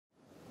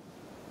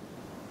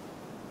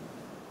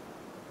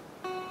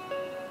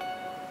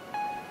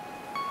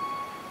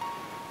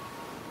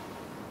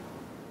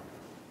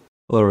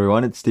Hello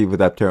everyone, it's Steve with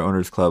Aptera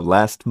Owners Club.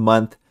 Last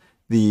month,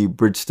 the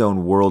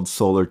Bridgestone World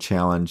Solar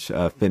Challenge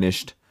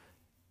finished,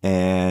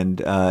 and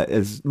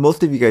as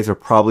most of you guys are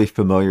probably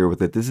familiar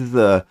with it, this is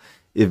a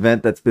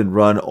event that's been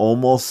run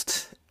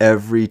almost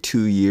every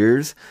 2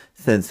 years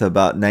since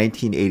about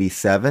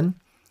 1987,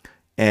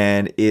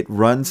 and it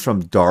runs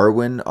from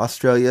Darwin,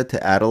 Australia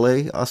to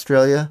Adelaide,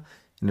 Australia,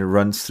 and it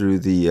runs through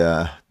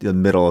the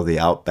middle of the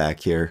outback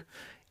here,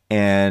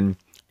 and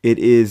it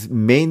is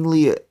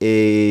mainly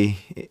a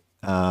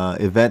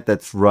event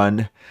that's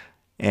run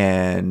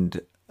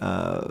and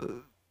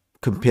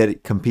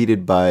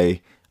competed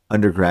by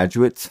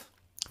undergraduates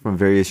from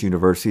various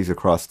universities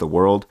across the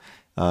world.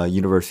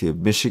 University of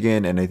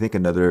Michigan, and I think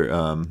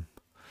another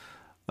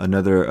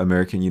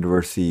American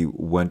university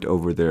went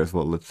over there as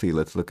well. Let's see.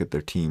 Let's look at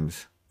their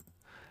teams.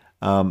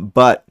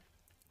 But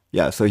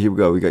yeah, so here we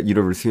go. We got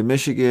University of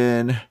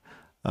Michigan,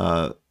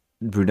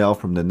 Brunel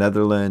from the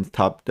Netherlands,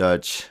 Top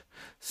Dutch,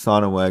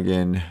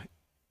 Sonnewagen,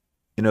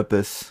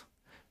 Inopus,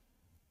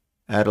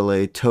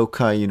 Adelaide,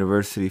 Tokai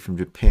University from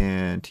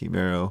Japan, Team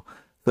Aero.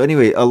 So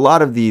anyway, a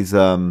lot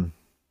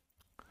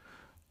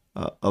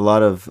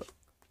of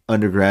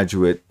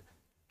undergraduate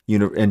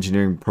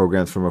engineering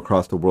programs from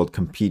across the world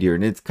compete here,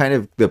 and it's kind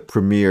of the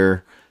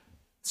premier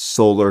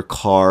solar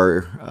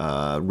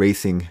car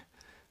racing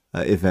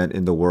event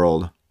in the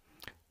world.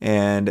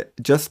 And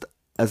just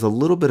as a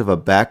little bit of a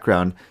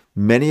background,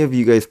 many of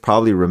you guys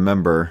probably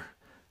remember.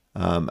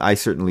 I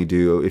certainly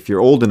do. If you're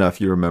old enough,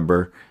 you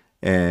remember,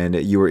 and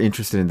you were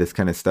interested in this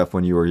kind of stuff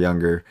when you were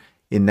younger.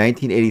 In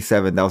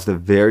 1987, that was the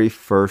very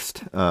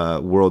first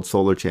World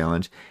Solar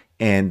Challenge,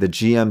 and the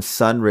GM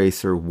Sun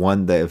Racer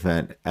won the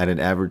event at an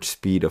average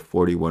speed of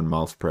 41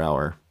 miles per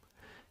hour.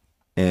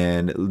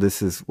 And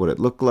this is what it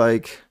looked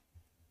like.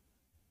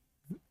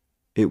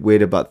 It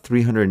weighed about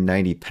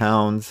 390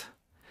 pounds,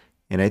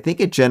 and I think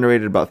it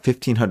generated about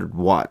 1,500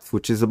 watts,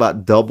 which is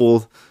about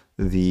double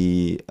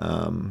the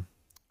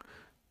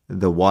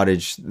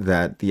wattage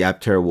that the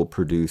Aptera will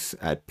produce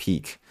at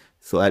peak.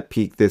 So at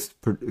peak,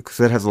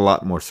 because it has a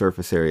lot more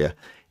surface area,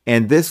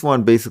 and this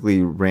one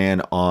basically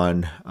ran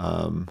on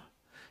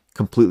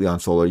completely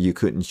on solar. You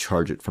couldn't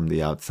charge it from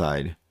the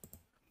outside.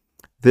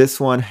 This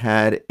one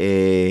had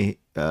a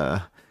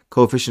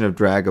coefficient of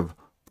drag of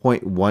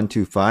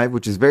 0.125,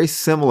 which is very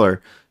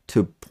similar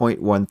to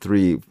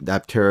 0.13,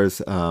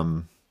 Aptera's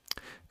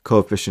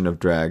coefficient of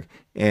drag.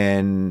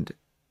 And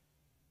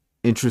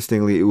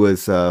interestingly, it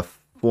was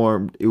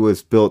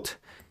built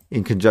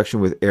in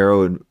conjunction with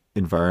Aero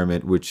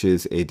Environment, which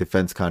is a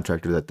defense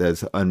contractor that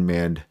does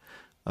unmanned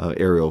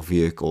aerial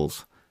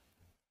vehicles.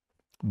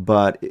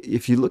 But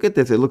if you look at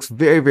this, it looks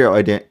very, very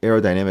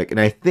aerodynamic, and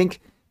I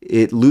think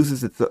it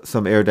loses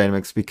some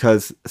aerodynamics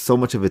because so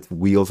much of its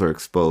wheels are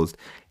exposed,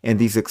 and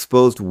these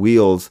exposed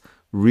wheels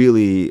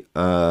really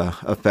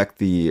affect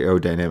the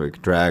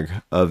aerodynamic drag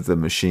of the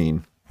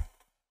machine.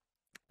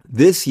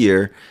 This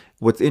year,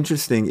 what's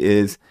interesting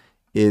is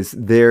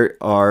there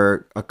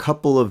are a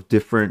couple of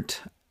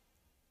different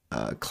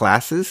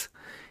classes,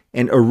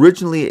 and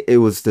originally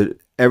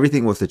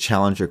everything was the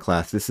Challenger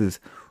class. This is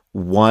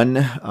one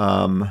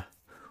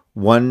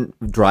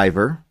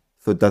driver,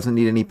 so it doesn't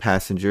need any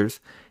passengers,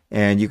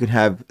 and you can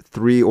have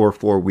 3 or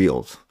 4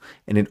 wheels,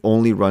 and it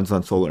only runs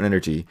on solar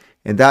energy.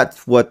 And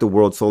that's what the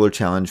World Solar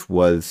Challenge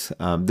was.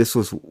 This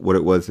was what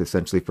it was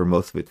essentially for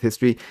most of its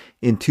history.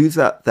 In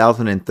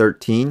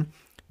 2013,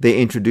 they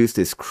introduced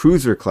this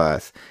cruiser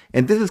class,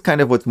 and this is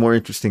kind of what's more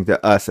interesting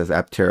to us as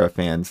Aptera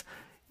fans.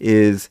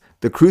 Is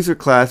the cruiser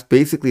class,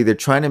 basically they're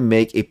trying to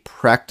make a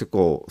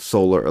practical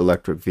solar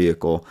electric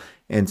vehicle.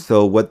 And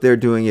so what they're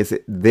doing is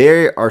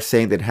they are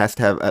saying that it has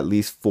to have at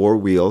least 4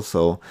 wheels.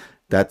 So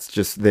that's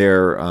just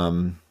their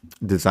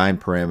design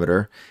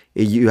parameter.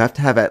 You have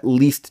to have at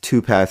least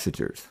 2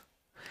 passengers,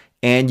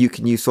 and you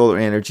can use solar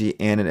energy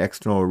and an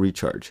external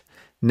recharge.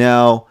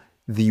 Now,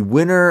 the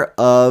winner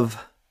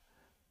of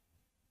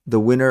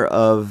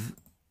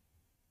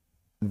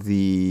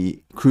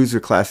the cruiser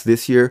class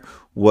this year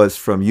was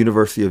from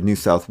University of New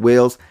South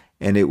Wales,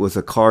 and it was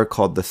a car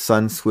called the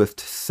Sunswift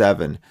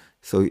 7.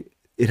 So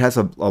it has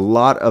a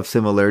lot of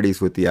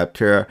similarities with the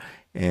Aptera,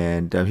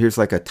 and here's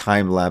like a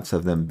time lapse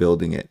of them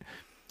building it.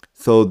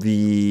 So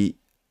the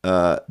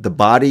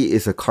body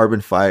is a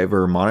carbon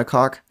fiber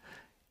monocoque,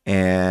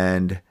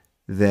 and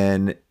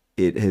then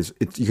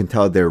you can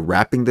tell they're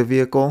wrapping the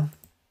vehicle.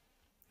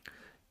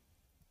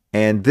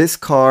 And this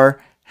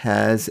car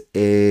has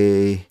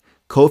a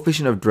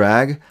coefficient of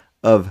drag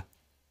of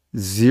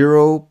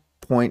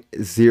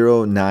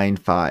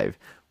 0.095,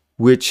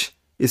 which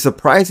is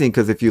surprising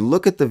because if you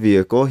look at the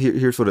vehicle,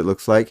 here's what it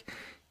looks like.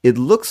 It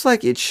looks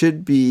like it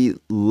should be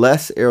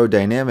less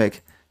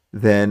aerodynamic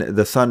than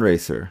the Sun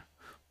Racer.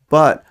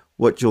 But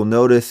what you'll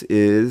notice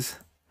is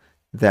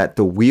that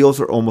the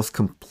wheels are almost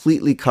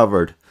completely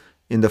covered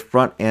in the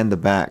front and the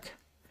back.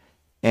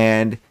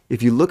 And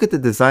if you look at the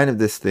design of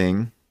this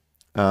thing,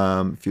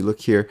 if you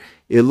look here,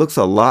 it looks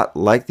a lot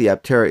like the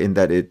Aptera in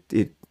that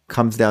it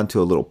comes down to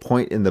a little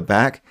point in the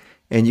back,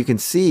 and you can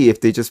see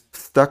if they just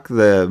stuck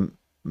the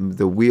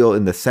wheel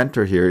in the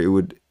center here, it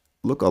would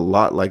look a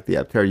lot like the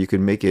Aptera. You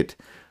can make it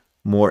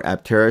more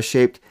Aptera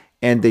shaped,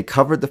 and they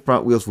covered the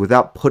front wheels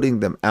without putting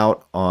them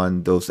out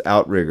on those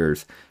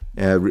outriggers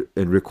and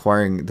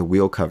requiring the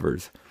wheel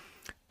covers.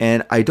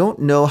 And I don't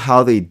know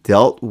how they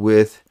dealt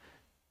with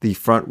the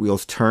front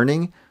wheels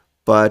turning,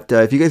 but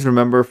if you guys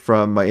remember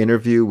from my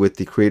interview with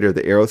the creator of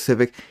the Aero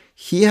Civic,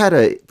 he had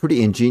a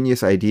pretty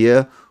ingenious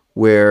idea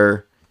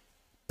where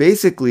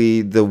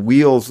basically the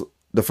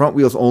front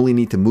wheels only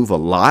need to move a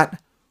lot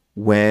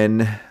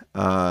when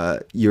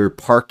you're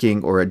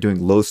parking or doing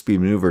low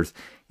speed maneuvers.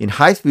 In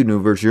high speed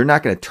maneuvers, you're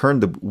not going to turn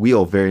the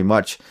wheel very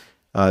much.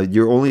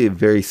 You're only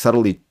very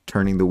subtly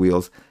turning the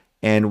wheels.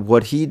 And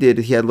what he did,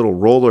 he had little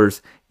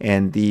rollers,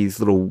 and these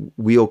little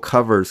wheel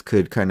covers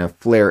could kind of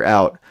flare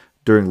out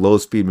during low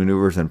speed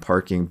maneuvers and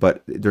parking.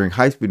 But during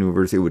high speed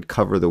maneuvers, it would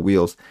cover the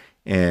wheels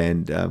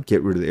and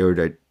get rid of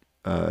the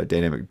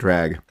aerodynamic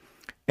drag.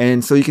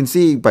 And so you can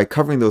see by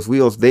covering those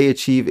wheels, they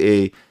achieve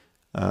a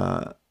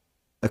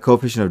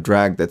coefficient of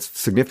drag that's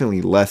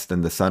significantly less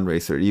than the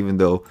Sunracer, even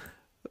though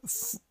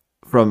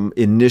from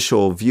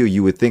initial view,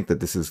 you would think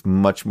that this is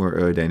much more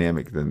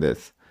aerodynamic than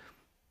this.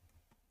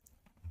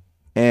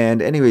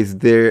 And anyways,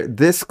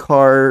 this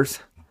car's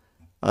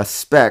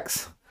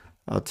specs,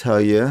 I'll tell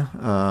you,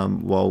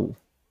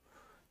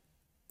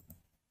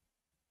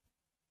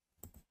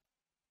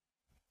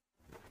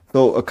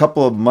 so a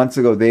couple of months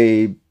ago,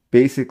 they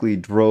basically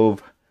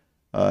drove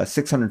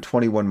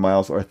 621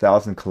 miles or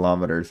 1,000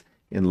 kilometers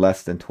in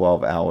less than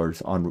 12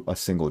 hours on a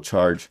single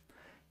charge.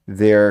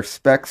 Their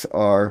specs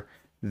are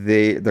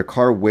their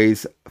car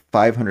weighs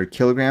 500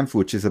 kilograms,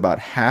 which is about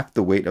half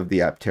the weight of the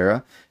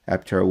Aptera.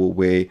 Aptera will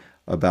weigh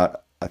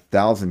about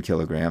 1,000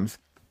 kilograms.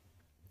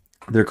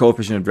 Their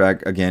coefficient of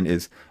drag, again,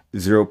 is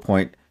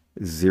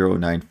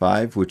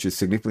 0.095, which is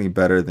significantly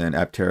better than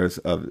Aptera's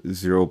of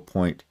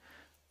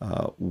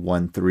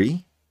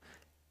 0.13.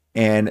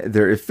 And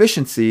their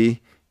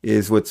efficiency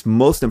is what's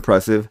most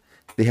impressive.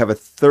 They have a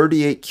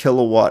 38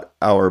 kilowatt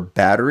hour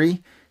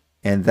battery,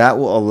 and that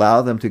will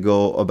allow them to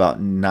go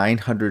about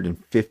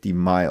 950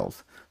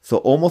 miles. So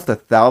almost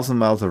 1,000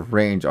 miles of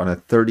range on a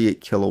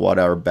 38 kilowatt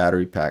hour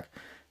battery pack.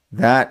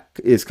 That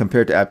is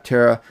compared to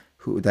Aptera,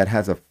 that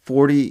has a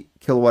 40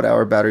 kilowatt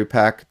hour battery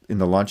pack in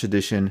the launch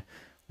edition,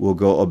 will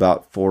go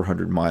about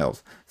 400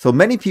 miles. So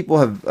many people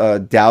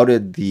have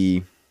doubted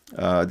the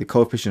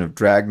coefficient of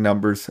drag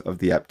numbers of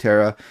the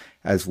Aptera,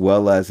 as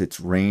well as its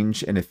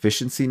range and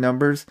efficiency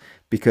numbers,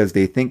 because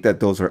they think that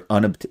those are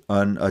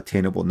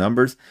unattainable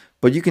numbers.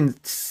 But you can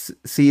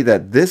see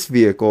that this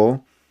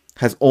vehicle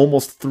has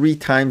almost 3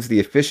 times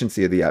the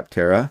efficiency of the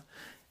Aptera.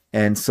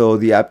 And so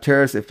the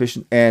Aptera's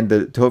efficient, and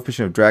the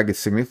coefficient of drag is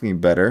significantly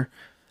better.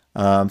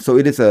 So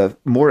it is a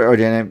more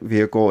aerodynamic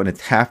vehicle, and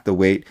it's half the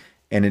weight,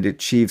 and it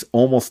achieves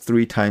almost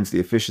 3 times the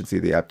efficiency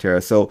of the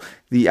Aptera. So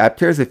the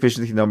Aptera's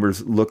efficiency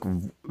numbers look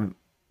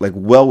like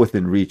well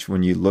within reach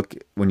when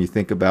you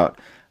think about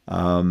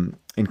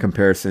in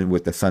comparison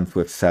with the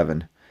Sunswift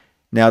 7.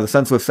 Now the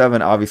Sunswift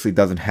 7 obviously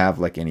doesn't have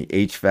like any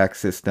HVAC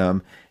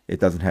system. It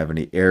doesn't have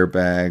any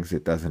airbags.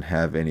 It doesn't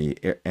have any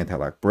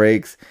anti-lock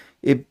brakes.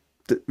 It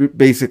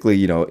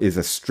basically, is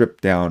a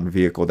stripped down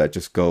vehicle that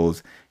just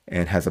goes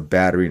and has a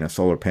battery and a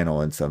solar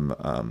panel and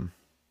some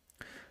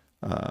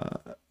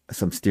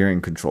steering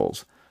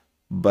controls,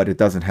 but it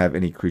doesn't have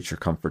any creature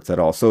comforts at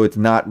all. So it's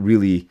not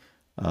really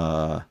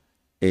a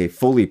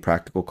fully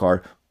practical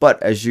car.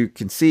 But as you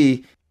can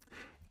see,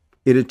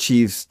 it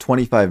achieves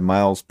 25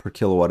 miles per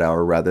kilowatt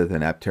hour rather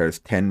than Aptera's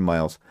 10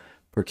 miles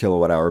per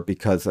kilowatt hour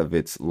because of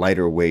its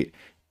lighter weight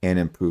and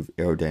improved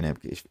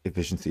aerodynamic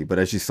efficiency. But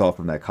as you saw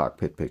from that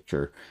cockpit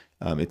picture,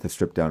 it's a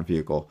stripped down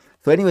vehicle.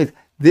 So anyways,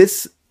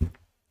 this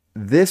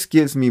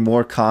gives me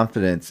more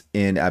confidence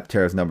in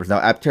Aptera's numbers. Now,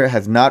 Aptera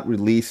has not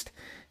released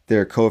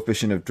their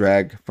coefficient of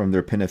drag from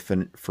their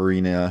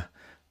Pininfarina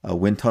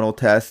wind tunnel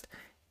test,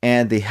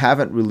 and they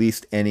haven't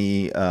released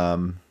any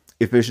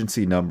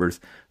efficiency numbers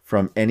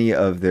from any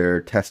of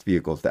their test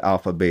vehicles, the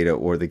Alpha, Beta,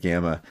 or the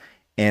Gamma.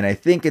 And I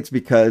think it's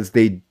because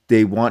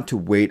they want to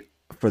wait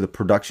for the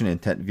production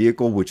intent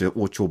vehicle,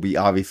 which will be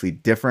obviously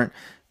different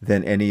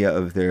than any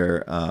of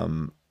their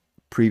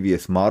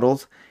previous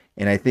models.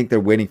 And I think they're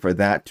waiting for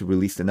that to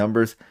release the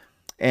numbers.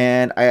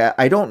 And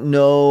I don't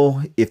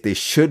know if they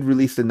should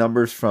release the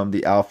numbers from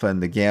the Alpha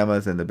and the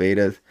Gammas and the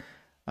Betas.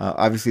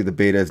 Obviously, the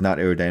Beta is not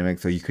aerodynamic,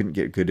 so you couldn't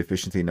get good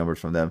efficiency numbers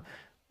from them.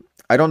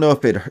 I don't know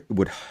if it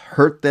would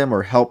hurt them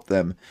or help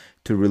them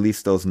to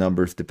release those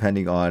numbers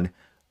depending on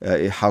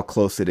how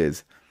close it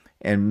is.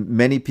 And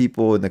many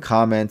people in the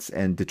comments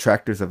and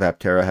detractors of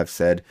Aptera have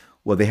said,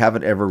 well, they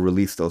haven't ever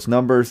released those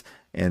numbers,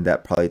 and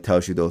that probably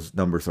tells you those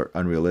numbers are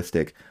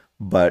unrealistic.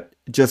 But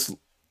just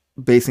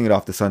basing it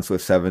off the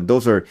Sunswift 7,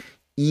 those are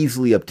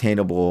easily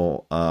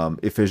obtainable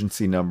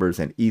efficiency numbers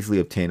and easily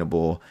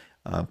obtainable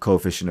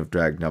coefficient of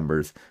drag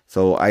numbers.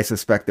 So I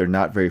suspect they're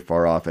not very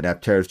far off, and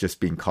Aptera is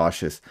just being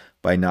cautious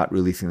by not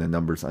releasing the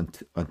numbers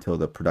until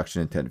the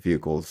production intent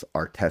vehicles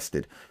are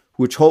tested,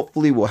 which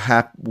hopefully we'll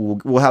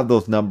have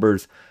those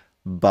numbers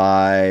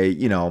by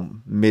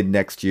mid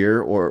next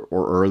year or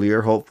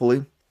earlier,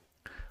 hopefully.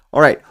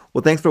 All right.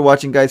 Well, thanks for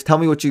watching, guys. Tell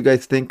me what you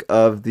guys think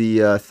of the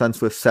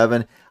Sunswift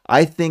 7.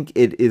 I think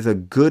it is a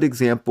good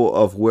example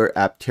of where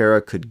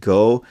Aptera could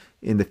go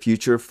in the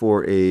future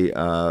for a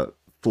 4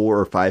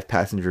 or 5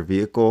 passenger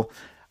vehicle.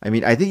 I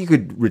mean, I think you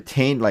could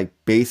retain like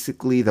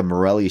basically the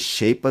Morelli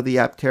shape of the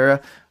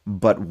Aptera,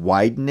 but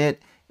widen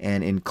it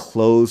and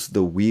enclose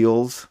the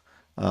wheels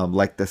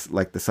like the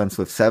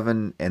Sunswift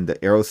 7 and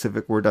the Aero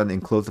Civic were done,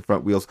 enclose the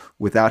front wheels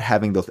without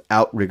having those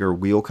outrigger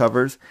wheel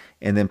covers,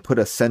 and then put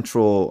a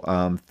central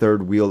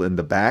third wheel in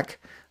the back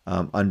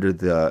under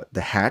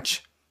the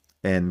hatch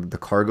and the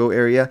cargo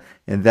area,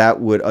 and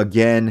that would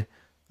again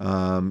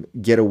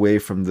get away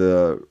from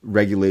the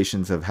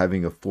regulations of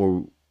having a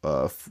full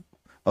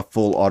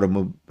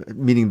automobile,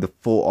 meaning the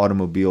full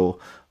automobile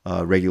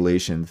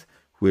regulations,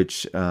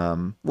 which,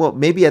 well,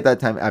 maybe at that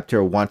time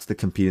Aptera wants to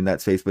compete in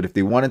that space, but if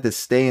they wanted to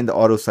stay in the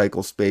auto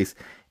cycle space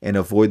and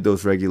avoid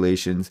those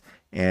regulations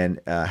and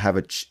have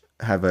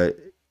a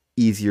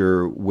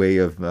easier way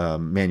of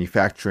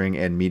manufacturing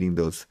and meeting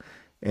those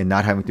and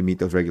not having to meet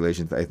those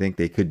regulations, I think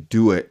they could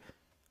do it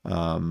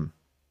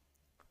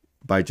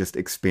by just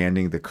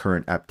expanding the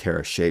current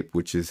Aptera shape,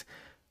 which is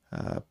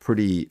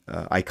pretty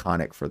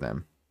iconic for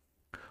them.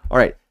 All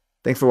right.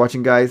 Thanks for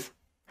watching, guys.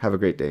 Have a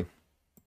great day.